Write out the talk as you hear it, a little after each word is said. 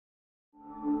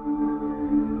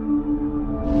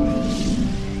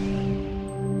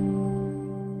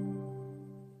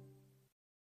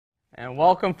And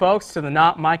welcome, folks, to the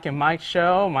Not Mike and Mike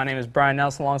show. My name is Brian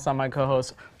Nelson, alongside my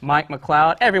co-host Mike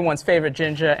McLeod, everyone's favorite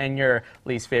Jinja and your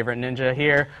least favorite ninja,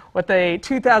 here with a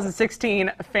 2016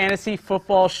 fantasy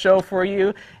football show for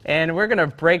you. And we're going to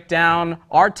break down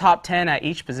our top 10 at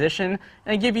each position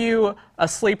and give you a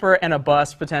sleeper and a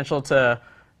bust potential to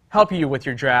help you with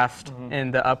your draft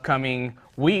in the upcoming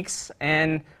weeks.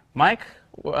 And Mike,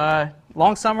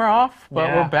 long summer off,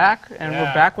 but we're back, and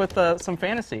we're back with some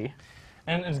fantasy.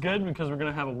 And it's good because we're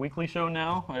going to have a weekly show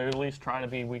now, or at least try to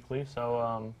be weekly.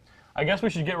 So I guess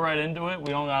we should get right into it. We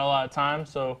don't got a lot of time,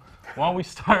 so why don't we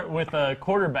start with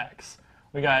quarterbacks?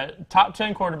 We got top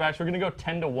 10 quarterbacks. We're going to go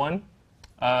 10-1.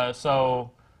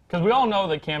 Because we all know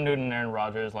that Cam Newton and Aaron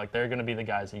Rodgers, they're going to be the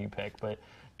guys that you pick. But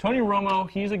Tony Romo,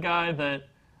 he's a guy that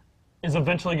is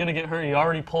eventually going to get hurt. He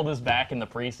already pulled his back in the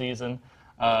preseason.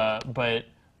 But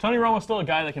Tony Romo's still a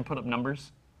guy that can put up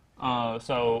numbers.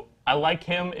 So I like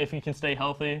him if he can stay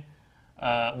healthy.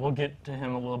 We'll get to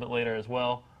him a little bit later as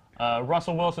well.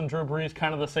 Russell Wilson, Drew Brees,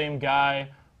 kind of the same guy.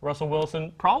 Russell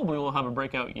Wilson probably will have a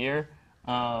breakout year,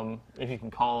 if you can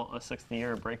call a sixth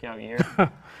year a breakout year.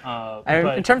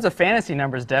 In terms of fantasy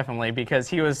numbers, definitely, because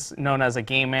he was known as a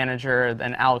game manager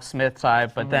and Alex Smith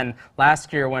type. But then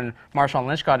last year when Marshawn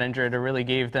Lynch got injured, it really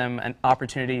gave them an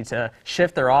opportunity to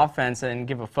shift their offense and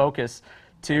give a focus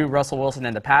to Russell Wilson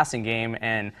in the passing game,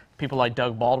 and people like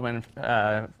Doug Baldwin,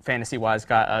 fantasy-wise,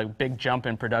 got a big jump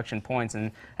in production points, and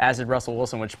as did Russell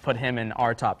Wilson, which put him in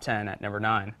our top 10 at number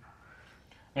 9.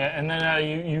 Yeah, and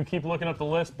then you keep looking up the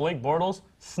list. Blake Bortles,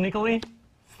 sneakily,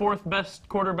 4th best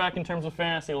quarterback in terms of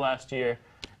fantasy last year,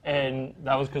 and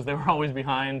that was because they were always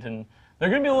behind, and they're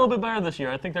going to be a little bit better this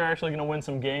year. I think they're actually going to win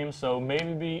some games, so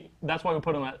maybe that's why we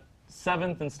put him at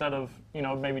 7th instead of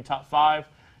maybe top 5.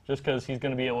 Just because he's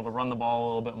going to be able to run the ball a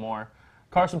little bit more.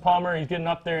 Carson Palmer, he's getting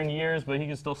up there in years, but he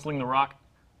can still sling the rock.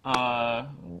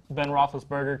 Ben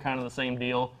Roethlisberger, kind of the same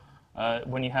deal.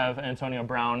 When you have Antonio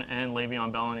Brown and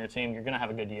Le'Veon Bell on your team, you're going to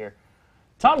have a good year.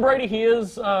 Tom Brady, he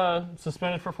is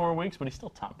suspended for 4 weeks, but he's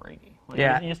still Tom Brady.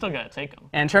 You still got to take him.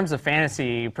 And in terms of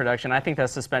fantasy production, I think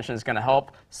that suspension is going to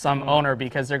help some owner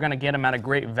because they're going to get him at a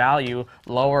great value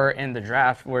lower in the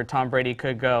draft where Tom Brady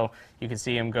could go. You could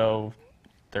see him go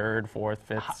 3rd, 4th,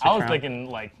 5th, 6th I was round. thinking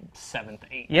 7th,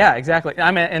 8th. Yeah, exactly.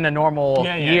 I mean, in a normal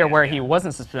year where he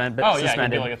wasn't suspended, but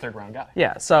suspended. He'd be like a 3rd-round guy.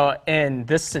 Yeah, so in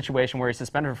this situation where he's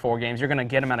suspended for 4 games, you're going to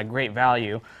get him at a great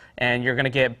value, and you're going to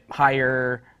get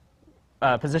higher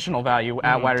positional value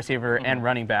at wide receiver and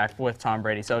running back with Tom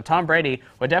Brady. So Tom Brady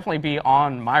would definitely be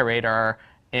on my radar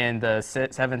in the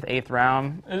 7th, 8th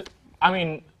round. I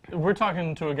mean, we're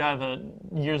talking to a guy that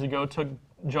years ago took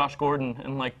Josh Gordon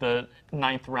in the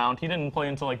 9th round. He didn't play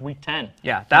until week 10.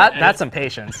 Yeah, that's some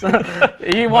patience.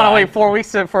 You want to wait 4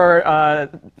 weeks for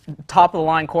top of the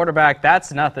line quarterback?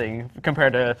 That's nothing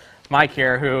compared to Mike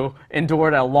here, who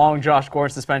endured a long Josh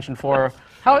Gordon suspension for.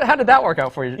 How did that work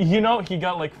out for you? He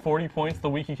got 40 points the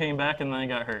week he came back, and then he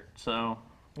got hurt. So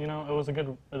it was a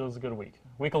good week.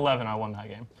 Week 11, I won that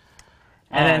game.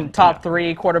 And then top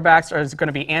 3 quarterbacks is going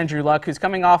to be Andrew Luck, who's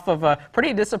coming off of a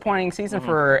pretty disappointing season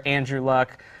for Andrew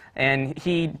Luck. And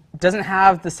he doesn't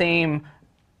have the same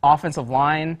offensive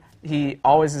line. He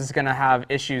always is going to have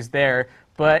issues there.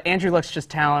 But Andrew Luck's just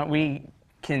talent. We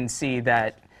can see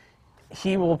that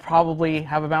he will probably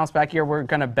have a bounce-back year. We're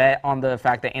going to bet on the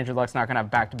fact that Andrew Luck's not going to have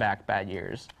back-to-back bad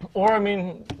years. Or,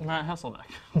 Matt Hasselbeck.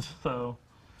 So,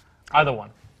 either one.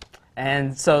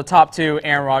 And so top 2,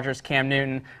 Aaron Rodgers, Cam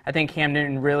Newton. I think Cam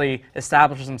Newton really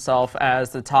establishes himself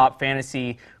as the top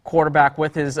fantasy quarterback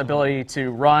with his ability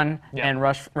to run and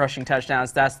rushing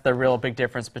touchdowns. That's the real big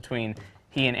difference between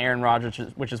he and Aaron Rodgers,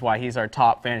 which is why he's our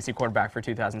top fantasy quarterback for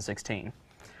 2016.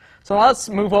 So let's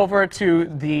move over to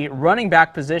the running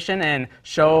back position and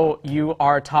show you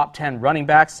our top 10 running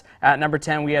backs. At number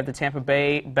 10, we have the Tampa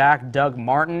Bay back, Doug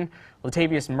Martin.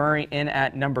 Latavius Murray in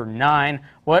at number 9.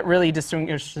 What really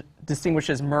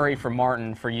distinguishes Murray from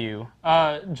Martin for you?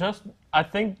 I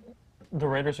think the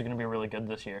Raiders are going to be really good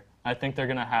this year. I think they're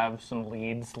going to have some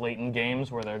leads late in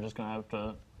games where they're just going to have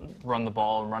to run the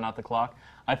ball and run out the clock.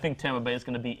 I think Tampa Bay is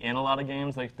going to be in a lot of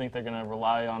games. I think they're going to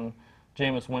rely on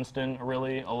Jameis Winston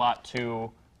really a lot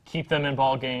to keep them in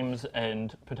ball games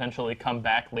and potentially come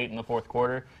back late in the 4th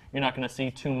quarter. You're not going to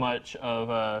see too much of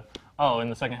in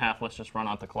the second half, let's just run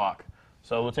out the clock.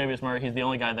 So Latavius Murray, he's the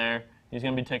only guy there. He's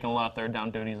going to be taking a lot of 3rd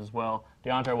down duties as well.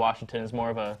 DeAndre Washington is more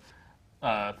of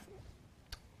a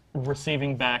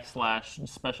receiving back /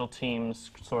 special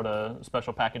teams sort of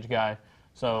special package guy.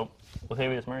 So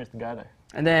Latavius Murray's the guy there.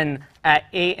 And then at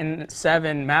 8 and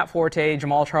 7, Matt Forte,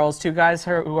 Jamal Charles, two guys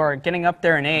who are getting up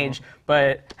there in age,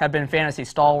 but have been fantasy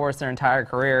stalwarts their entire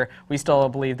career. We still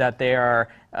believe that they are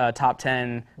top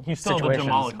 10 He's still situations.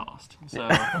 the Jamalacost.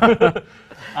 So,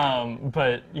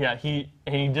 but yeah, he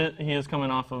is coming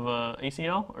off of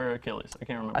ACL or Achilles. I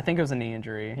can't remember. I think it was a knee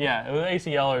injury. Yeah, it was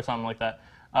ACL or something like that.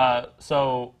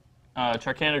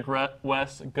 Charcandrick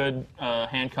West, good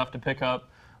handcuff to pick up,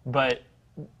 but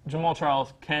Jamal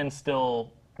Charles can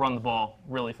still run the ball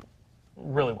really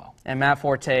well. And Matt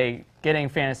Forte, getting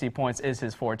fantasy points is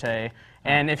his forte.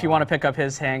 And if you want to pick up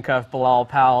his handcuff, Bilal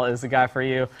Powell is the guy for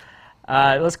you.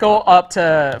 Let's go up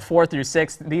to 4 through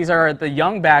 6. These are the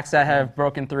young backs that have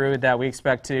broken through that we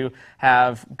expect to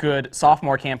have good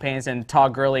sophomore campaigns, in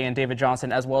Todd Gurley and David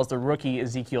Johnson, as well as the rookie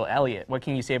Ezekiel Elliott. What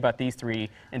can you say about these three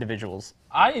individuals?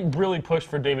 I really pushed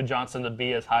for David Johnson to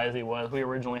be as high as he was. We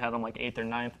originally had him like 8th or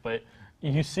 9th, but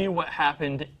you see what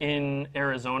happened in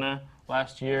Arizona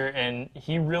last year, and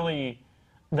he really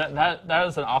that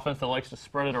is an offense that likes to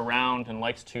spread it around and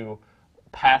likes to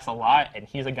pass a lot, and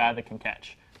he's a guy that can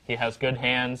catch. He has good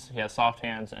hands, he has soft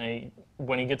hands, and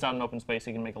when he gets out in open space,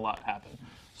 he can make a lot happen.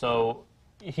 So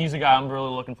he's a guy I'm really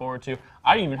looking forward to.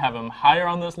 I even have him higher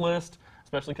on this list,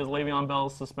 especially because Le'Veon Bell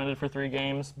is suspended for 3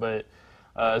 games, but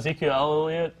Ezekiel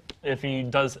Elliott, if he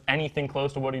does anything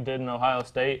close to what he did in Ohio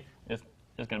State,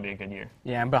 is going to be a good year.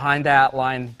 Yeah, and behind that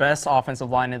line, best offensive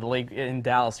line in the league in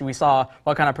Dallas. We saw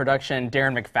what kind of production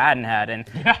Darren McFadden had. And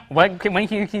when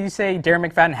can you say Darren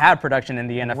McFadden had production in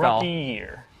the NFL? Rookie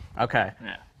year. Okay.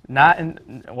 Yeah. Not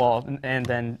in, well, and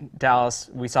then Dallas,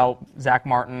 we saw Zach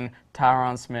Martin,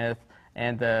 Tyron Smith,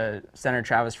 and the center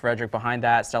Travis Frederick. Behind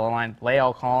that stellar line,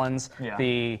 La'el Collins,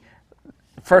 the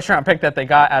first-round pick that they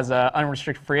got as an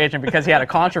unrestricted free agent because he had a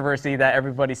controversy that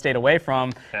everybody stayed away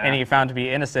from, and he found to be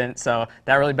innocent. So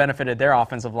that really benefited their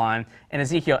offensive line. And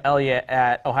Ezekiel Elliott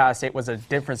at Ohio State was a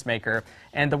difference maker.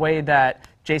 And the way that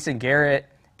Jason Garrett,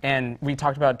 and we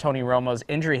talked about Tony Romo's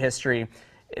injury history,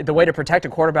 the way to protect a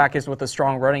quarterback is with a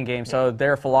strong running game. So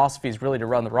their philosophy is really to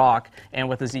run the rock. And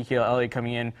with Ezekiel Elliott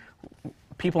coming in,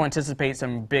 people anticipate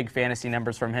some big fantasy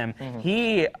numbers from him.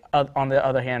 He, on the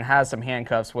other hand, has some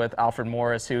handcuffs with Alfred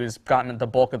Morris, who's gotten the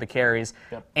bulk of the carries.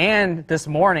 And this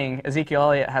morning, Ezekiel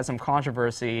Elliott had some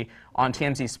controversy on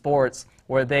TMZ Sports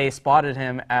where they spotted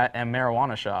him at a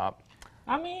marijuana shop.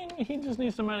 I mean, he just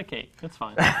needs to medicate. It's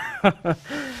fine.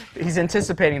 He's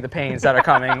anticipating the pains that are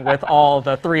coming with all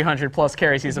the 300-plus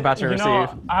carries he's about to receive.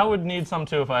 I would need some,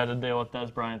 too, if I had to deal with Des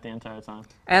Bryant the entire time.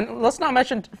 And let's not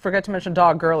forget to mention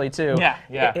Todd Gurley, too.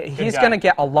 Yeah. He's going to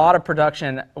get a lot of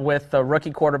production with the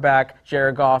rookie quarterback,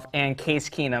 Jared Goff, and Case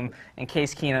Keenum. And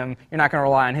Case Keenum, you're not going to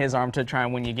rely on his arm to try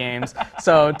and win you games.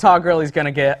 So Todd Gurley's going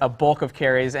to get a bulk of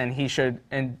carries, and he should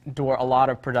endure a lot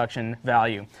of production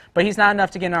value. But he's not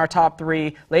enough to get in our top 3.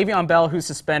 Le'Veon Bell, who's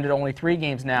suspended only 3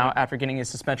 games now after getting his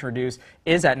suspension reduced,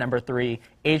 is at number 3.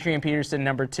 Adrian Peterson,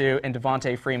 number 2, and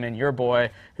Devontae Freeman, your boy,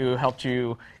 who helped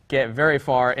you get very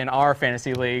far in our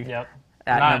fantasy league at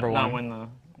number 1.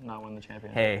 Not win the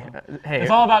championship. Hey.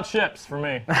 It's all about ships for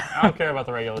me. I don't care about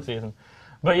the regular season.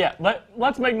 But yeah,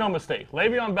 let's make no mistake.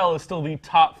 Le'Veon Bell is still the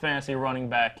top fantasy running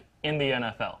back in the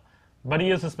NFL. But he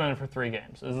is suspended for 3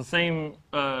 games. It's the same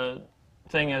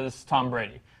thing as Tom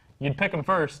Brady. You'd pick him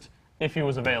first if he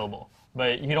was available.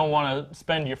 But you don't want to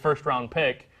spend your first-round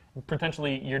pick,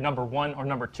 potentially your number 1 or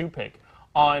number 2 pick,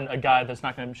 on a guy that's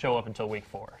not going to show up until week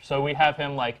 4. So we have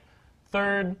him like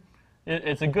 3rd.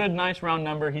 It's a good, nice round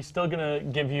number. He's still going to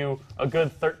give you a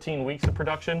good 13 weeks of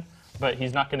production, but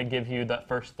he's not going to give you that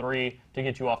first 3 to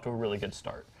get you off to a really good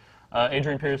start.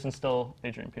 Adrian Peterson's still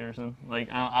Adrian Peterson.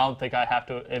 Like, I don't think I have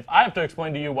to. If I have to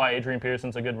explain to you why Adrian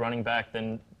Peterson's a good running back,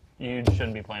 then you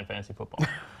shouldn't be playing fantasy football.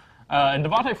 And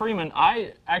Devontae Freeman,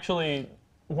 I actually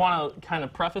want to kind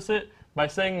of preface it by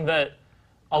saying that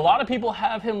a lot of people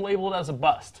have him labeled as a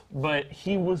bust, but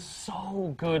he was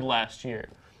so good last year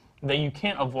that you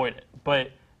can't avoid it.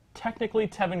 But technically,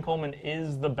 Tevin Coleman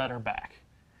is the better back.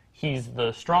 He's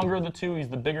the stronger of the 2, he's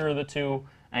the bigger of the 2,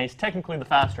 and he's technically the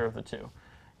faster of the 2.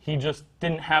 He just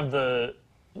didn't have the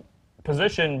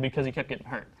position because he kept getting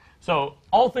hurt. So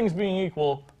all things being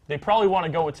equal, they probably want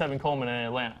to go with Tevin Coleman in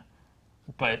Atlanta.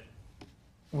 But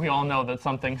we all know that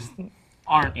some things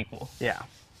aren't equal. Yeah.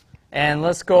 And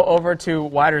let's go over to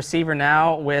wide receiver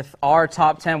now with our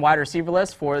top 10 wide receiver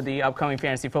list for the upcoming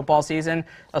fantasy football season.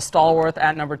 A stalwart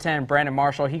at number 10, Brandon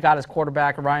Marshall. He got his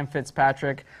quarterback, Ryan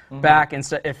Fitzpatrick, back. And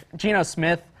so if Geno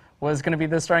Smith was going to be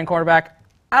the starting quarterback,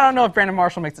 I don't know if Brandon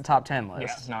Marshall makes the top 10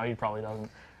 list. Yeah, no, he probably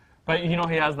doesn't. But, he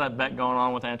has that bet going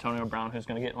on with Antonio Brown who's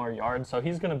going to get more yards, so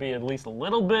he's going to be at least a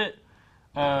little bit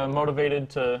motivated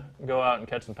to go out and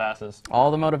catch some passes.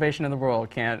 All the motivation in the world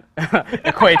can't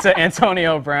equate to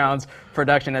Antonio Brown's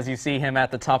production as you see him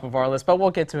at the top of our list, but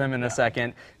we'll get to him in a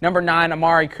second. Number 9,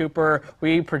 Amari Cooper.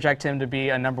 We project him to be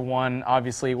a number 1,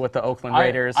 obviously, with the Oakland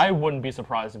Raiders. I wouldn't be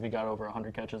surprised if he got over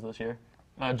 100 catches this year,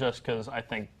 just because I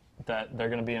think that they're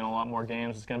going to be in a lot more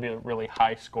games. It's going to be a really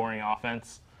high-scoring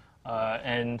offense.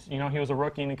 And, you know, he was a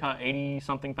rookie and he caught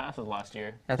 80-something passes last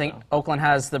year. I think Oakland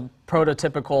has the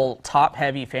prototypical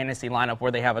top-heavy fantasy lineup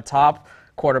where they have a top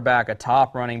quarterback, a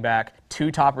top running back, 2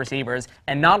 top receivers,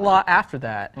 and not a lot after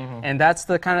that. And that's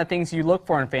the kind of things you look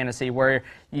for in fantasy where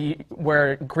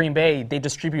Green Bay, they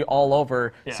distribute all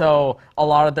over. Yeah. So a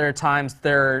lot of their times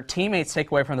their teammates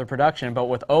take away from their production. But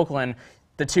with Oakland,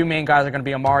 the 2 main guys are going to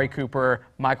be Amari Cooper,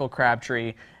 Michael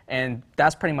Crabtree, and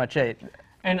that's pretty much it.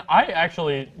 And I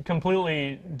actually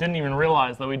completely didn't even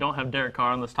realize that we don't have Derek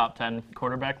Carr on this top 10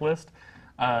 quarterback list.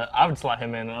 I would slot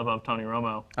him in above Tony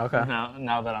Romo. Okay.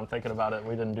 Now that I'm thinking about it,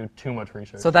 we didn't do too much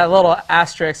research. So that little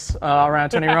asterisk around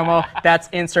Tony Romo, that's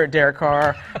insert Derek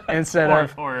Carr instead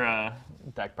of... Or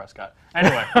Dak Prescott.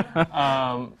 Anyway,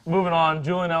 moving on,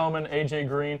 Julian Edelman, A.J.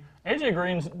 Green. A.J.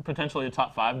 Green's potentially a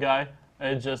top 5 guy.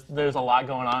 It's just there's a lot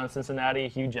going on in Cincinnati.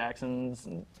 Hugh Jackson's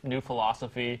new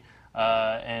philosophy.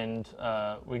 And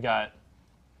we got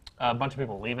a bunch of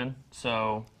people leaving.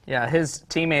 So yeah, his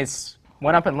teammates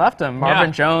went up and left him.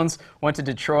 Marvin Jones went to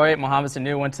Detroit. Mohamed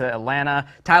Sanu went to Atlanta.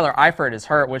 Tyler Eifert is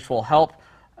hurt, which will help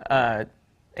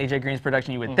A.J. Green's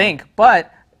production, you would think.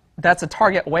 But that's a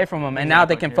target away from him, and now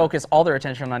they can focus all their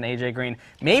attention on A.J. Green.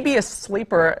 Maybe a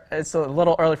sleeper. It's a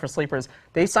little early for sleepers.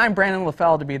 They signed Brandon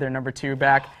LaFell to be their number 2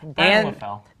 back. Brandon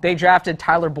LaFell. They drafted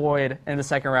Tyler Boyd in the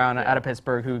 2nd round out of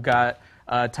Pittsburgh, who got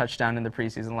a touchdown in the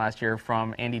preseason last year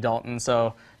from Andy Dalton.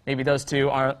 So maybe those 2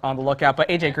 are on the lookout. But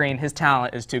A.J. Green, his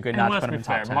talent is too good not to put him in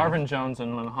top 10. Marvin Jones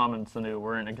and Mohamed Sanu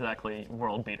weren't exactly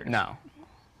world beaters. No.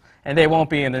 And they won't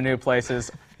be in the new places.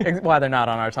 Why they're not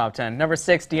on our top 10. Number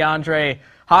 6, DeAndre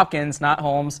Hopkins, not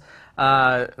Holmes.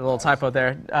 A little typo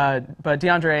there. But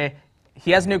DeAndre,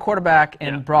 he has a new quarterback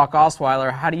in Brock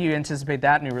Osweiler. How do you anticipate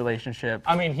that new relationship?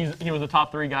 I mean, he was a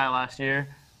top 3 guy last year,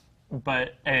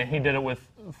 and he did it with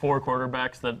 4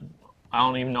 quarterbacks that I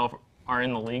don't even know if are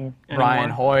in the league anymore. Brian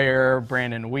Hoyer,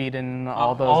 Brandon Whedon,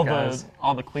 all those guys.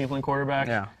 All the Cleveland quarterbacks.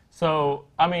 Yeah. So,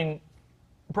 I mean,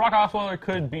 Brock Osweiler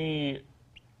could be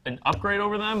an upgrade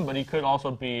over them, but he could also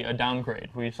be a downgrade.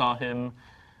 We saw him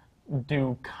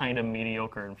do kind of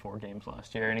mediocre in 4 games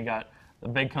last year, and he got a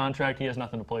big contract. He has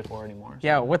nothing to play for anymore. So.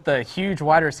 Yeah, with the huge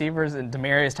wide receivers and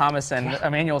Demaryius Thomas and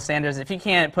Emmanuel Sanders, if you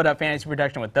can't put up fantasy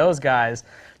production with those guys,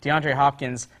 DeAndre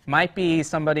Hopkins might be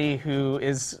somebody who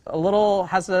is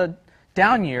has a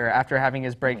down year after having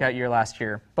his breakout year last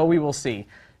year, but we will see.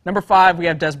 Number 5, we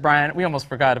have Dez Bryant. We almost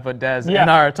forgot to put Dez in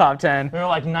our top 10. There were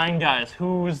like 9 guys.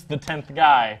 Who's the 10th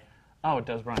guy? Oh,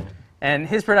 Dez Bryant. And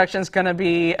his production is going to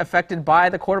be affected by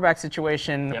the quarterback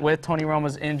situation with Tony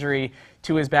Romo's injury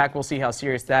to his back. We'll see how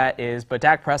serious that is. But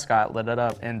Dak Prescott lit it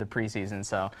up in the preseason,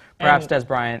 so perhaps Dez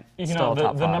Bryant still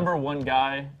top 5. The number 1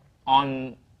 guy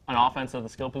on an offense at the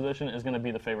skill position is going to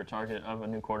be the favorite target of a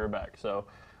new quarterback. So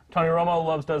Tony Romo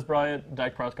loves Dez Bryant.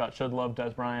 Dak Prescott should love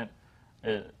Dez Bryant.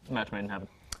 Match made in heaven.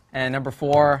 And number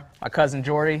 4, my cousin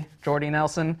Jordy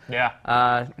Nelson.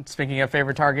 Yeah. Speaking of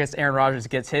favorite targets, Aaron Rodgers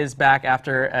gets his back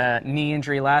after a knee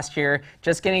injury last year.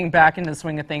 Just getting back into the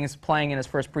swing of things, playing in his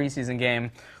first preseason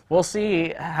game. We'll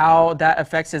see how that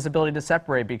affects his ability to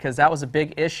separate, because that was a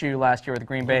big issue last year with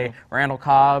Green Bay. Randall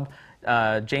Cobb,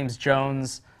 James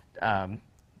Jones,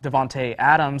 Devontae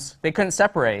Adams, they couldn't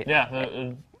separate.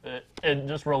 Yeah, it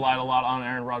just relied a lot on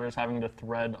Aaron Rodgers having to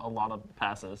thread a lot of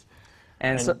passes.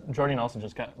 And so, Jordy Nelson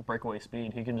just got breakaway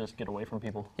speed. He can just get away from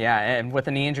people. Yeah, and with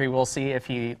a knee injury, we'll see if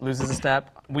he loses a step.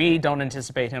 We don't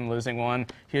anticipate him losing one.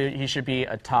 He should be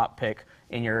a top pick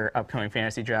in your upcoming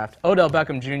fantasy draft. Odell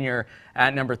Beckham Jr.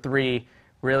 at number 3,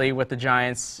 really with the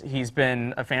Giants. He's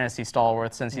been a fantasy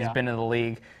stalwart since he's been in the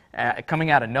league.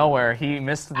 Coming out of nowhere, he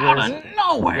missed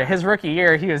his rookie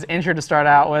year. He was injured to start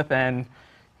out with, and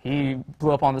he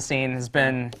blew up on the scene. Has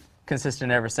been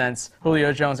consistent ever since.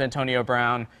 Julio Jones, Antonio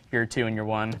Brown, year 2 and year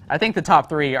 1. I think the top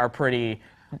 3 are pretty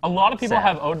A lot of people sad.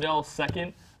 have Odell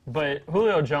second, but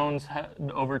Julio Jones had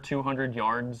over 200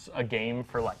 yards a game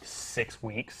for like 6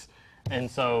 weeks. And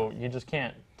so you just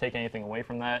can't take anything away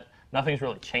from that. Nothing's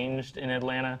really changed in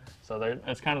Atlanta, so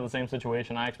it's kind of the same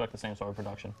situation. I expect the same sort of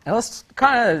production. And let's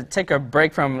kind of take a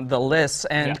break from the lists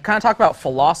and kind of talk about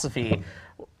philosophy.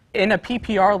 In a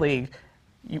PPR league,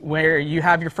 where you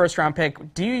have your first-round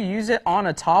pick, do you use it on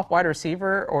a top wide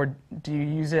receiver, or do you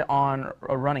use it on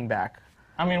a running back?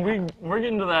 I mean, we're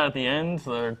getting to that at the end,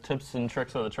 the tips and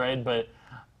tricks of the trade, but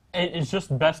It's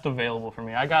just best available for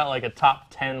me. I got like a top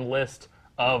 10 list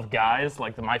of guys,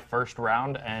 like my first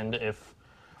round, and if,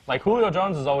 like Julio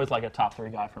Jones is always like a top 3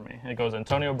 guy for me. It goes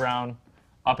Antonio Brown,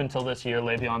 up until this year,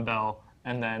 Le'Veon Bell,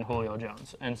 and then Julio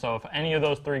Jones. And so if any of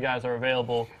those 3 guys are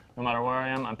available, no matter where I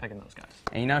am, I'm picking those guys.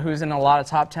 And you know who's in a lot of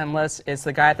top 10 lists? It's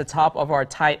the guy at the top of our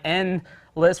tight end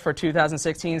list for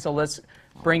 2016. So let's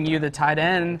bring you the tight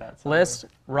end list.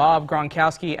 Rob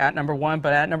Gronkowski at number 1,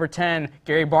 but at number 10,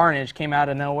 Gary Barnidge came out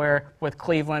of nowhere with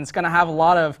Cleveland. It's going to have a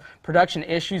lot of production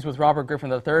issues with Robert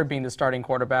Griffin III being the starting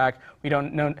quarterback. We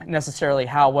don't know necessarily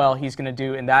how well he's going to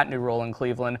do in that new role in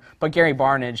Cleveland. But Gary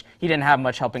Barnidge, he didn't have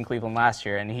much help in Cleveland last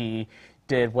year, and he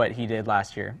did what he did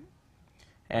last year.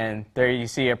 And there you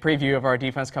see a preview of our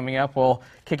defense coming up. We'll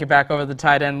kick it back over the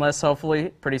tight end list,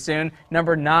 hopefully, pretty soon.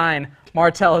 Number 9,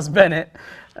 Martellus Bennett,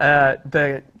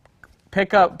 the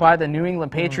pickup by the New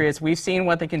England Patriots. We've seen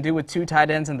what they can do with 2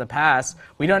 tight ends in the past.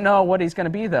 We don't know what he's going to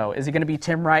be, though. Is he going to be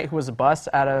Tim Wright, who was a bust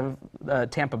out of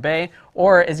Tampa Bay,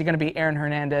 or is he going to be Aaron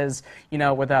Hernandez,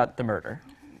 without the murder?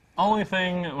 Only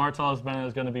thing Martellus Bennett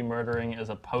is going to be murdering is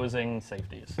opposing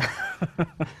safeties.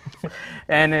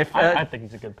 And if I think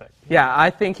he's a good pick. Yeah, I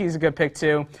think he's a good pick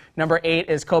too. Number 8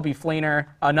 is Kobe Fleener,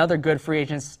 another good free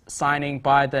agent signing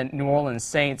by the New Orleans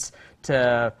Saints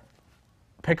to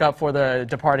pick up for the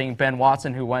departing Ben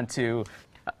Watson, who went to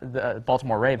the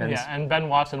Baltimore Ravens. Yeah, and Ben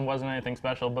Watson wasn't anything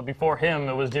special, but before him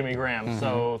it was Jimmy Graham.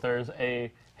 So there's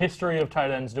a history of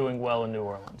tight ends doing well in New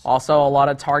Orleans. Also, a lot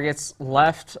of targets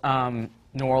left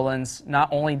New Orleans. Not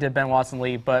only did Ben Watson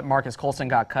leave, but Marcus Colston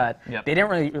got cut. Yep. They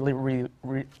didn't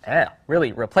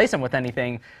really replace him with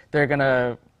anything. They're going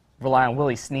to rely on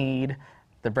Willie Snead,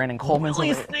 the Brandon Coleman's.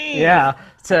 Willie Snead! Yeah,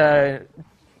 to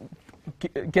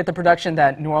get the production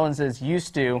that New Orleans is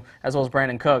used to, as well as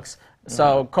Brandon Cooks.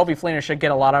 So Kobe Fleener should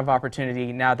get a lot of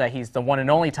opportunity now that he's the one and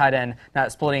only tight end,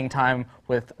 not splitting time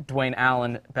with Dwayne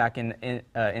Allen back in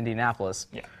Indianapolis.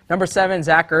 Yeah. Number 7,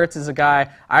 Zach Ertz is a guy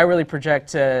I really project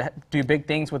to do big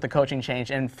things with the coaching change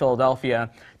in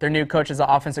Philadelphia. Their new coach is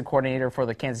the offensive coordinator for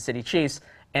the Kansas City Chiefs,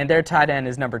 and their tight end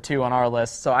is number 2 on our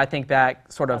list. So I think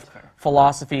that sort of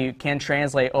philosophy can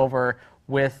translate over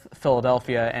with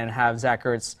Philadelphia and have Zach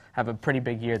Ertz have a pretty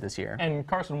big year this year. And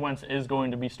Carson Wentz is going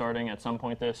to be starting at some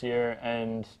point this year,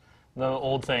 and the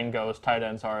old saying goes, tight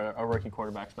ends are a rookie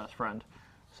quarterback's best friend.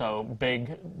 So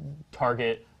big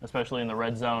target, especially in the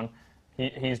red zone,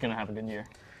 he's going to have a good year.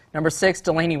 Number 6,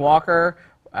 Delanie Walker.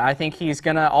 I think he's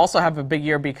going to also have a big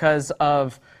year because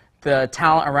of the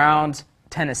talent around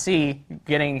Tennessee,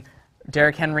 getting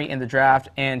Derrick Henry in the draft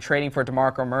and trading for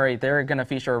DeMarco Murray. They're going to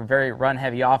feature a very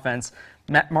run-heavy offense.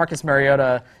 Marcus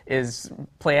Mariota is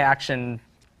play-action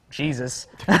Jesus.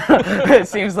 It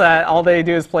seems that all they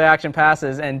do is play-action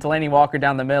passes, and Delanie Walker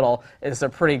down the middle is a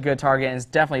pretty good target, and it's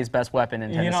definitely his best weapon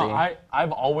in Tennessee.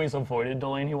 I've always avoided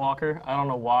Delanie Walker. I don't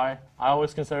know why. I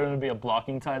always considered him to be a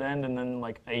blocking tight end, and then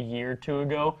like a year or 2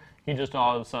 ago, he just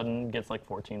all of a sudden gets like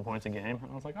 14 points a game.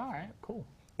 And I was like, all right, cool.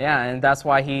 Yeah, and that's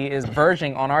why he is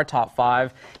verging on our top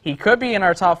 5. He could be in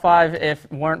our top 5 if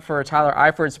it weren't for Tyler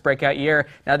Eifert's breakout year.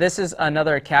 Now, this is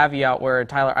another caveat where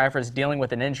Tyler Eifert's dealing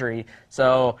with an injury,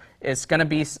 so it's going to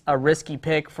be a risky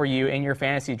pick for you in your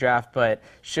fantasy draft, but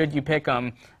should you pick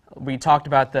him, we talked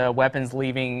about the weapons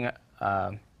leaving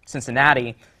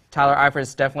Cincinnati. Tyler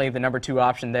Eifert's definitely the number 2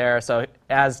 option there. So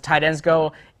as tight ends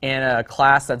go in a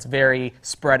class that's very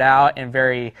spread out and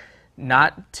very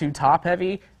not too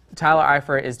top-heavy, Tyler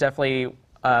Eifert is definitely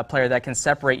a player that can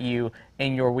separate you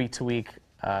in your week-to-week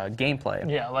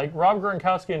gameplay. Yeah, like Rob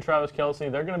Gronkowski and Travis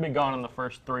Kelce, they're going to be gone in the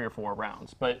first 3 or 4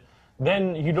 rounds. But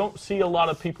then you don't see a lot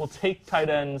of people take tight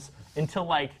ends until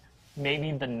like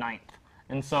maybe the 9th.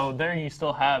 And so there you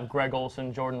still have Greg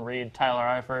Olsen, Jordan Reed, Tyler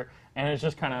Eifert, and it's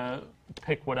just kind of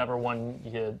pick whatever one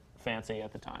you fancy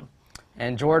at the time.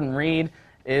 And Jordan Reed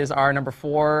is our number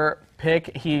 4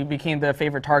 pick. He became the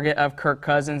favorite target of Kirk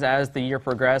Cousins as the year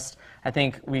progressed. I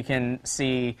think we can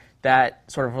see that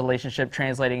sort of relationship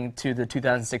translating to the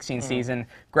 2016 season.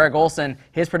 Greg Olsen,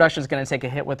 his production is going to take a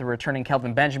hit with the returning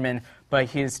Kelvin Benjamin, but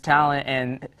his talent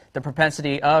and the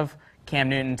propensity of Cam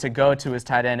Newton to go to his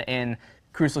tight end in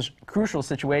crucial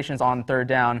situations on 3rd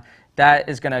down, that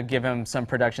is going to give him some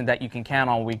production that you can count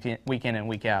on week in and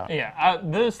week out. Yeah,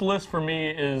 this list for me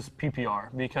is PPR,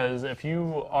 because if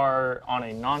you are on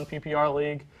a non-PPR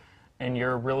league and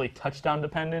you're really touchdown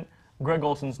dependent, Greg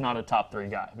Olsen's not a top 3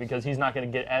 guy because he's not going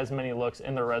to get as many looks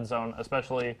in the red zone,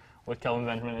 especially with Kelvin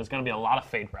Benjamin. There's going to be a lot of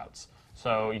fade routes.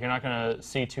 So you're not going to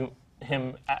see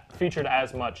him featured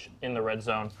as much in the red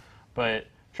zone. But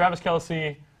Travis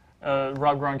Kelce,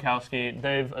 Rob Gronkowski,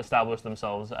 they've established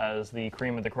themselves as the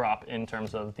cream of the crop in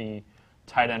terms of the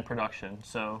tight end production.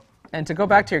 So And to go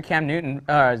back to your Cam Newton,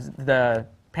 the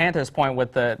Panthers point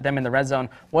with them in the red zone,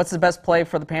 what's the best play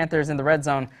for the Panthers in the red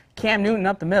zone? Cam Newton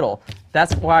up the middle.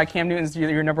 That's why Cam Newton's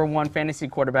your number one fantasy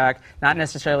quarterback, not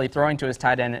necessarily throwing to his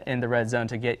tight end in the red zone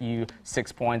to get you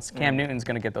 6 points. Cam Newton's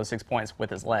going to get those 6 points with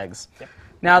his legs. Yep.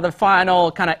 Now, the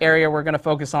final kind of area we're going to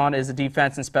focus on is the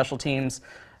defense and special teams.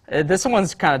 This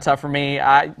one's kind of tough for me.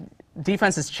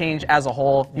 Defenses change as a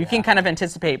whole. You can kind of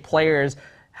anticipate players,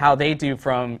 how they do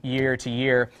from year to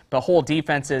year, but whole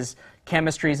defenses,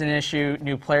 chemistry is an issue,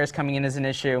 new players coming in is an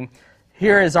issue.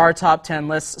 Here is our top 10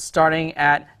 list, starting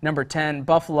at number 10,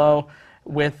 Buffalo,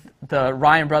 with the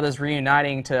Ryan brothers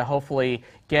reuniting to hopefully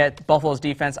get Buffalo's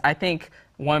defense. I think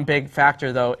one big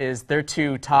factor, though, is their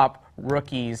 2 top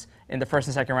rookies in the first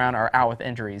and second round are out with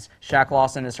injuries. Shaq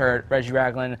Lawson is hurt. Reggie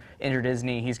Ragland injured his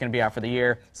knee. He's going to be out for the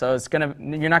year. So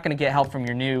you're not going to get help from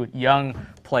your new young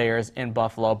players in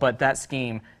Buffalo, but that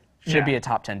scheme should be a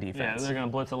top 10 defense. Yeah, they're going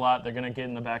to blitz a lot. They're going to get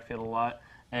in the backfield a lot.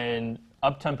 And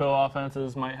up-tempo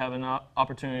offenses might have an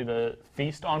opportunity to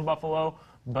feast on Buffalo,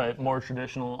 but more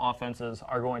traditional offenses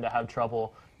are going to have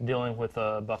trouble dealing with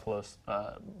Buffalo's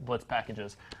blitz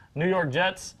packages. New York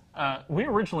Jets, we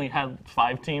originally had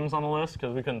 5 teams on the list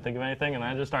because we couldn't think of anything, and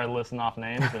I just started listing off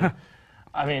names. And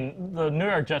I mean, the New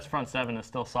York Jets front 7 is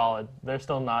still solid. They're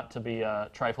still not to be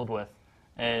trifled with.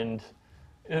 And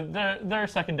there are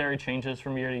secondary changes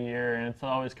from year to year, and it's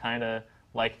always kind of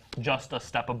like just a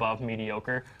step above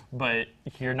mediocre, but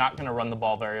you're not going to run the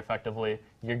ball very effectively.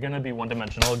 You're going to be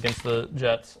one-dimensional against the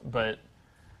Jets, but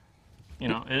you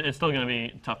know, it's still going to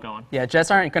be tough going. Yeah, Jets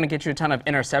aren't going to get you a ton of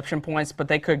interception points, but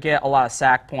they could get a lot of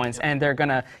sack points, and they're going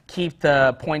to keep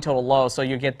the point total low, so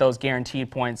you get those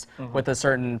guaranteed points with a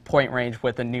certain point range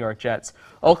with the New York Jets.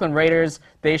 Oakland Raiders,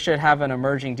 they should have an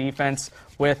emerging defense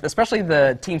with, especially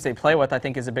the teams they play with, I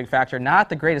think is a big factor. Not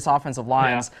the greatest offensive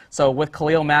lines. Yeah. So with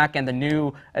Khalil Mack and the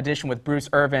new addition with Bruce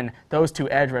Irvin, those 2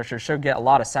 edge rushers should get a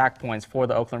lot of sack points for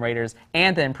the Oakland Raiders,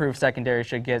 and the improved secondary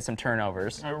should get some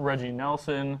turnovers. Reggie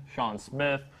Nelson, Sean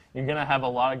Smith, you're going to have a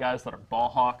lot of guys that are ball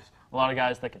hawks, a lot of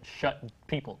guys that can shut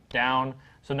people down.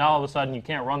 So now all of a sudden you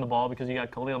can't run the ball because you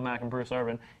got Khalil Mack and Bruce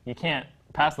Irvin. You can't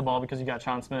pass the ball because you got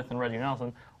Sean Smith and Reggie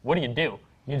Nelson. What do?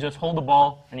 You just hold the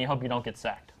ball and you hope you don't get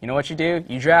sacked. You know what you do?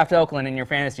 You draft Oakland in your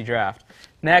fantasy draft.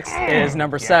 Next is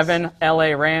number 7,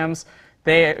 LA Rams.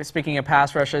 Speaking of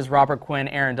pass rushes, Robert Quinn,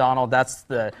 Aaron Donald, that's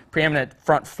the preeminent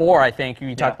front 4, I think.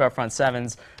 You talked about front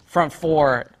 7s. Front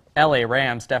 4, LA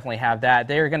Rams definitely have that.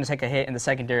 They're going to take a hit in the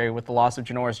secondary with the loss of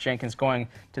Janoris Jenkins going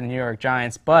to the New York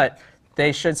Giants, but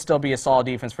they should still be a solid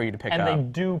defense for you to pick up. And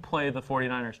they do play the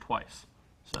 49ers twice.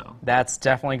 So that's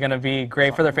definitely going to be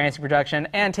great for their fantasy production.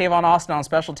 And Tavon Austin on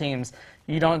special teams.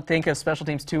 You don't think of special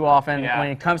teams too often when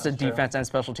it comes to defense and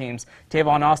special teams.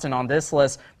 Tavon Austin on this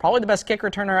list, probably the best kick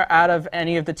returner out of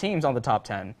any of the teams on the top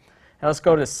 10. Now let's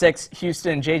go to 6,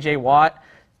 Houston, J.J. Watt.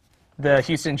 The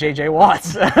Houston J.J.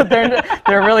 Watts. They're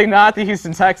really not the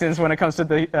Houston Texans when it comes to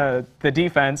the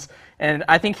defense. And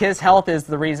I think his health is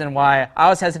the reason why I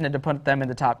was hesitant to put them in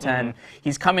the top 10.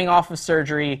 He's coming off of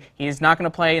surgery. He's not going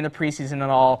to play in the preseason at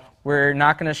all. We're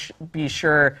not going to be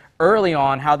sure early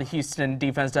on how the Houston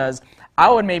defense does.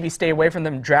 I would maybe stay away from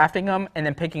them drafting them and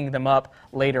then picking them up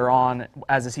later on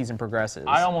as the season progresses.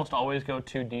 I almost always go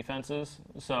 2 defenses.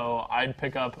 So I'd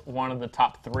pick up one of the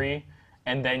top 3,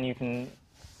 and then you can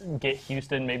get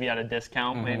Houston maybe at a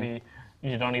discount. Maybe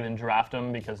you don't even draft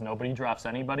them because nobody drafts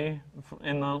anybody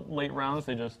in the late rounds.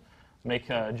 They just make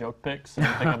joke picks and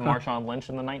pick up Marshawn Lynch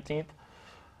in the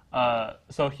 19th.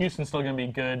 So Houston's still going to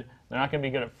be good. They're not going to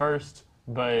be good at first,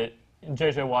 but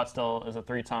J.J. Watt still is a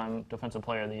 3-time Defensive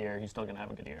Player of the Year. He's still going to have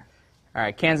a good year. All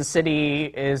right, Kansas City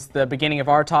is the beginning of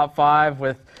our top 5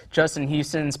 with Justin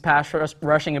Houston's pass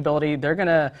rushing ability. They're going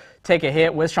to take a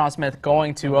hit with Sean Smith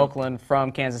going to Oakland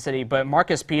from Kansas City. But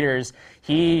Marcus Peters,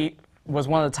 he was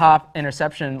one of the top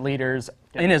interception leaders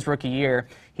in his rookie year.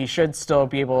 He should still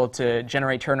be able to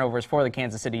generate turnovers for the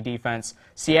Kansas City defense.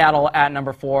 Seattle at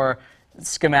number 4.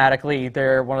 Schematically,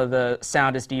 they're one of the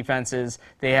soundest defenses.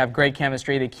 They have great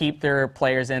chemistry. They keep their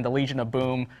players in, the Legion of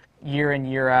Boom, year in,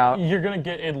 year out. You're going to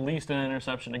get at least an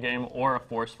interception a game or a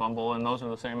forced fumble, and those are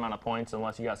the same amount of points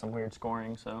unless you got some weird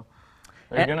scoring. So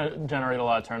they're going to generate a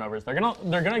lot of turnovers. They're going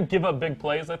to give up big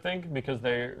plays, I think, because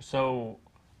they're so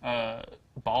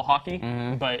ball hockey.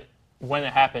 But when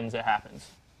it happens, it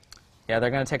happens. Yeah,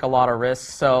 they're going to take a lot of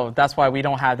risks, so that's why we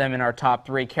don't have them in our top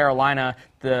 3. Carolina,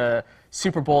 the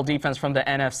Super Bowl defense from the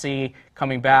NFC,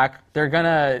 coming back. They're going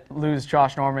to lose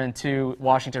Josh Norman to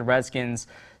Washington Redskins,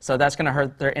 so that's going to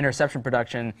hurt their interception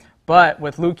production. But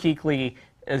with Luke Kuechly,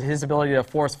 his ability to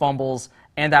force fumbles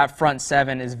and that front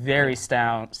 7 is very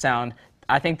sound.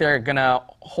 I think they're going to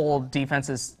hold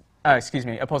defenses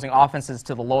opposing offenses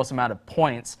to the lowest amount of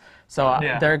points. So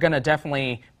Yeah. they're going to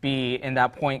definitely be in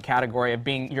that point category of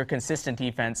being your consistent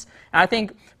defense. And I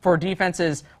think for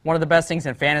defenses, one of the best things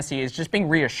in fantasy is just being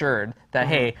reassured that,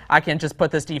 hey, I can just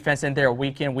put this defense in there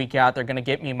week in, week out. They're going to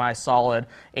get me my solid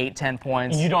 8, 10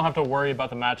 points. You don't have to worry about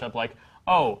the matchup like,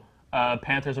 oh,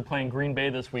 Panthers are playing Green Bay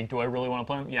this week. Do I really want to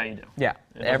play them? Yeah, you do. Yeah,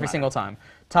 doesn't every matter. single time.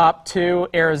 Top 2,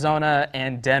 Arizona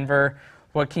and Denver.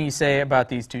 What can you say about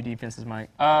these two defenses, Mike?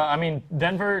 I mean,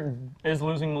 Denver is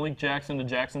losing Malik Jackson to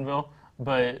Jacksonville,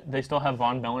 but they still have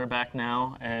Von Miller back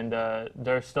now, and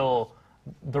they're still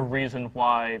the reason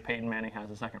why Peyton Manning has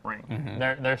a second ring.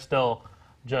 They're still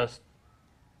just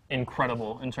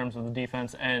incredible in terms of the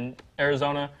defense. And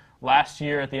Arizona, last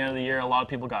year at the end of the year, a lot of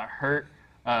people got hurt.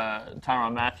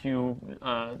 Tyrann Mathieu,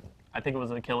 I think it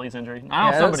was an Achilles injury.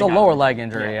 I don't know, It's a somebody got lower hurt. leg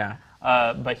injury, yeah.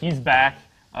 But he's back.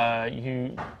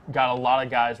 You got a lot of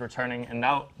guys returning, and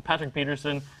now Patrick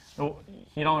Peterson,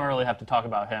 you don't really have to talk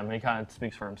about him. He kind of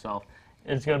speaks for himself.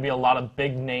 It's going to be a lot of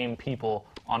big-name people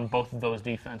on both of those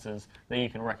defenses that you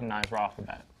can recognize right off the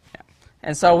bat.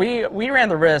 And so we ran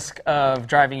the risk of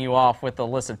driving you off with a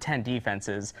list of 10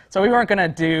 defenses. So we weren't going to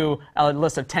do a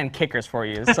list of 10 kickers for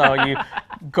you. So you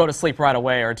go to sleep right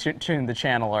away or tune the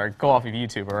channel or go off of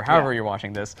YouTube or however you're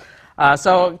watching this.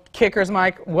 So kickers,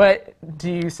 Mike, what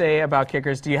do you say about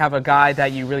kickers? Do you have a guy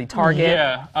that you really target?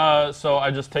 Yeah, so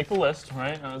I just take the list,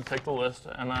 right? I take the list,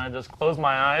 and I just close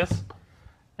my eyes,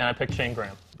 and I pick Shane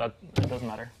Graham. It doesn't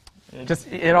matter.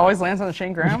 It always lands on the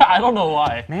Shane Graham? I don't know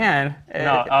why. Man.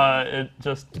 No,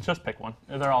 just pick one.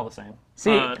 They're all the same.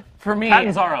 See, for me,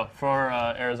 Catanzaro for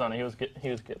Arizona. He was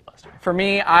good last year. For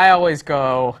me, I always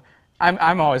go.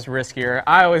 I'm always riskier.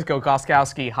 I always go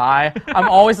Gostkowski high. I'm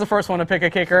always the first one to pick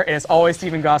a kicker, and it's always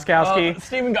Steven Gostkowski.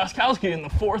 Steven Gostkowski in the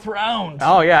 4th round.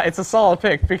 Oh, yeah, it's a solid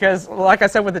pick because, like I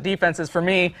said with the defenses, for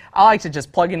me, I like to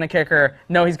just plug in the kicker,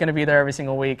 know he's going to be there every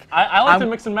single week. I like to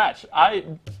mix and match. I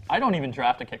don't even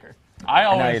draft a kicker. I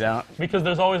always, know you don't. Because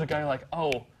there's always a guy like,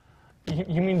 oh,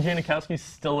 you mean Janikowski's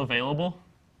still available?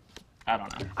 I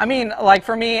don't know. I mean, like,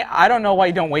 for me, I don't know why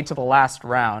you don't wait till the last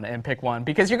round and pick one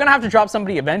because you're going to have to drop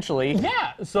somebody eventually.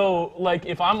 Yeah, so, like,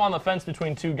 if I'm on the fence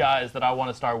between two guys that I want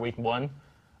to start week 1,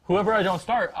 whoever I don't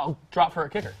start, I'll drop for a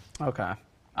kicker. Okay.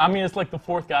 I mean, it's like the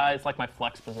 4th guy. It's like my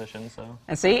flex position, so.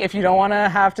 And see, if you don't want to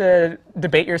have to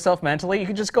debate yourself mentally, you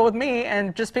can just go with me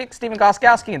and just pick Steven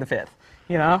Gostkowski in the 5th,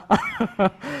 you know?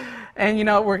 And, you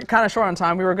know, we're kind of short on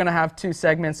time. We were going to have 2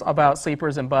 segments about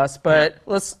sleepers and busts, but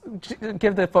let's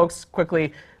give the folks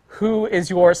quickly, who is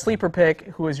your sleeper pick,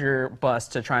 who is your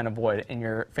bust to try and avoid in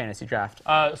your fantasy draft?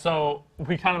 So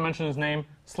we kind of mentioned his name.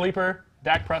 Sleeper,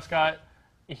 Dak Prescott.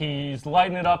 He's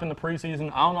lighting it up in the preseason.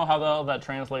 I don't know how well that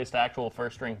translates to actual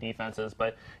first-string defenses,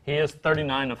 but he is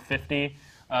 39 of 50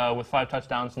 with 5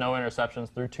 touchdowns, no interceptions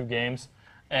through 2 games.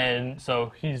 And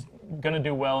so he's going to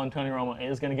do well, and Tony Romo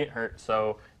is going to get hurt,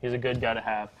 so he's a good guy to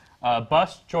have.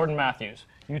 Bust, Jordan Matthews.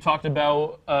 You talked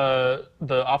about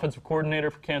the offensive coordinator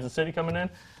for Kansas City coming in.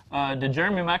 Did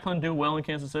Jeremy Maclin do well in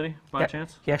Kansas City by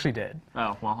chance? He actually did.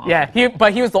 Oh, well. Yeah,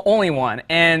 but he was the only one.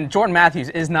 And Jordan Matthews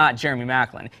is not Jeremy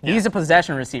Maclin. He's a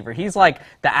possession receiver. He's like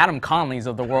the Adam Conleys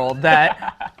of the world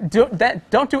that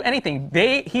don't do anything.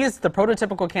 He is the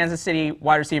prototypical Kansas City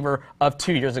wide receiver of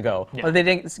 2 years ago. Yeah. But they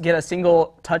didn't get a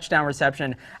single touchdown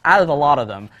reception out of a lot of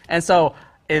them. And so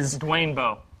Dwayne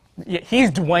Bowe.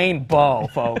 he's Dwayne Bowe,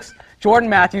 folks. Jordan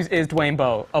Matthews is Dwayne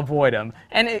Bowe. Avoid him.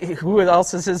 And who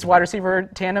else is his wide receiver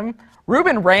tandem?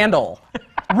 Ruben Randall.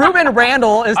 Ruben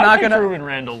Randall is not going I to. picked Ruben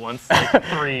Randall once, like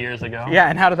 3 years ago. Yeah,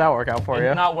 and how did that work out for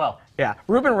you? Not well. Yeah,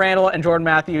 Ruben Randall and Jordan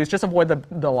Matthews, just avoid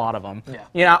the lot of them. Yeah.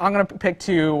 You know, I'm going to pick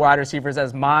 2 wide receivers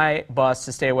as my bust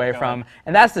to stay away from,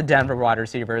 and that's the Denver wide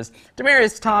receivers.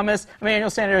 Demaryius Thomas, Emmanuel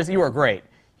Sanders, you are great.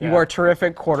 You are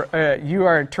terrific you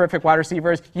are terrific wide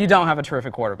receivers. You don't have a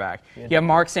terrific quarterback. You have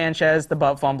Mark Sanchez, the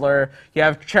butt fumbler. You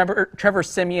have Trevor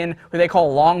Siemian, who they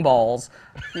call long balls.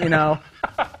 You know.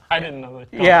 I didn't know that.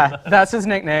 Yeah, that's his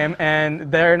nickname,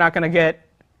 and they're not going to get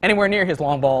anywhere near his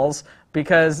long balls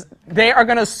because they are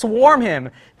going to swarm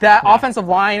him. That offensive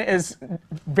line is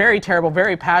very terrible,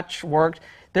 very patchworked.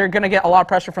 They're going to get a lot of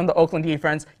pressure from the Oakland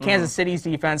defense, Kansas City's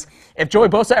defense. If Joey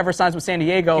Bosa ever signs with San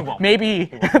Diego, maybe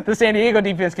the San Diego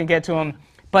defense can get to him.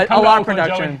 But a lot of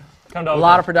production. A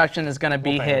lot of production is going to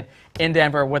be hit in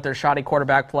Denver with their shoddy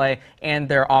quarterback play and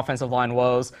their offensive line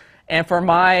woes. And for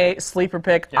my sleeper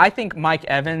pick, I think Mike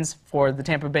Evans for the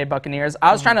Tampa Bay Buccaneers.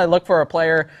 I was trying to look for a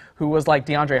player who was like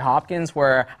DeAndre Hopkins,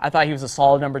 where I thought he was a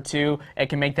solid number 2 and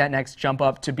can make that next jump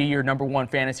up to be your number 1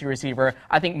 fantasy receiver.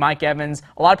 I think Mike Evans,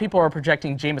 a lot of people are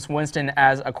projecting Jameis Winston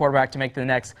as a quarterback to make the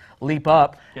next leap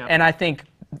up. And I think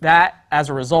that, as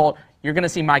a result, you're going to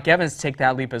see Mike Evans take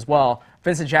that leap as well.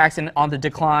 Vincent Jackson on the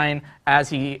decline as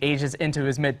he ages into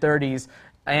his mid-30s.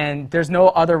 And there's no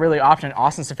other really option.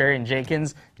 Austin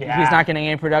Seferian-Jenkins, Yeah, he's not getting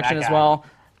any production that as guy. well.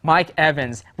 Mike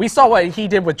Evans, we saw what he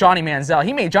did with Johnny Manziel.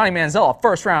 He made Johnny Manziel a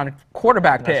first-round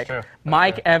quarterback pick. True.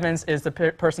 Mike Evans is the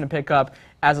person to pick up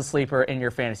as a sleeper in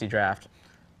your fantasy draft.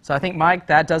 So I think, Mike,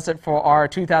 that does it for our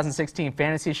 2016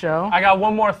 fantasy show. I got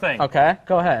one more thing. Okay,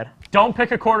 go ahead. Don't pick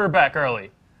a quarterback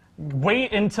early.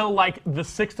 Wait until like the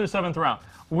 6th or 7th round.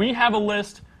 We have a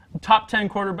list, top 10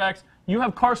 quarterbacks. You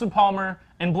have Carson Palmer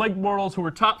and Blake Bortles, who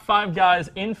were top 5 guys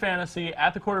in fantasy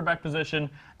at the quarterback position,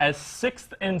 as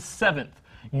 6th and 7th.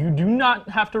 You do not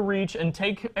have to reach and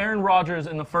take Aaron Rodgers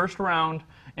in the first round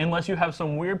unless you have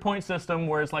some weird point system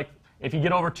where it's like if you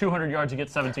get over 200 yards, you get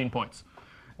 17 points.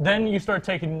 Then you start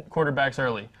taking quarterbacks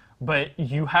early. But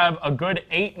you have a good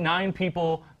 8, 9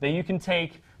 people that you can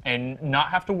take and not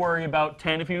have to worry about,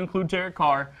 10 if you include Derek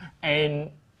Carr, and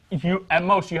at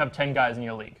most you have 10 guys in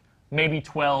your league. Maybe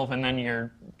 12, and then you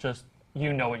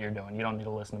know what you're doing. You don't need to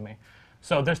listen to me.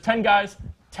 So there's 10 guys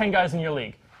in your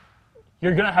league.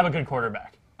 You're going to have a good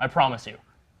quarterback. I promise you.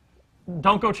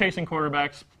 Don't go chasing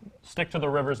quarterbacks. Stick to the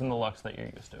Rivers and the Lucks that you're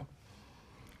used to.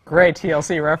 Great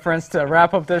TLC reference to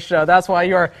wrap up this show. That's why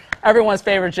you're everyone's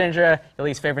favorite Ginger, your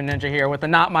least favorite Ninja here with the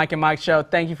Not Mike and Mike show.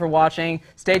 Thank you for watching.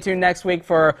 Stay tuned next week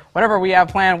for whatever we have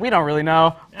planned. We don't really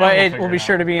know, but we'll it figure will be it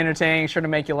sure out. to be entertaining, sure to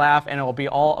make you laugh, and it will be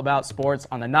all about sports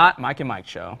on the Not Mike and Mike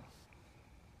show.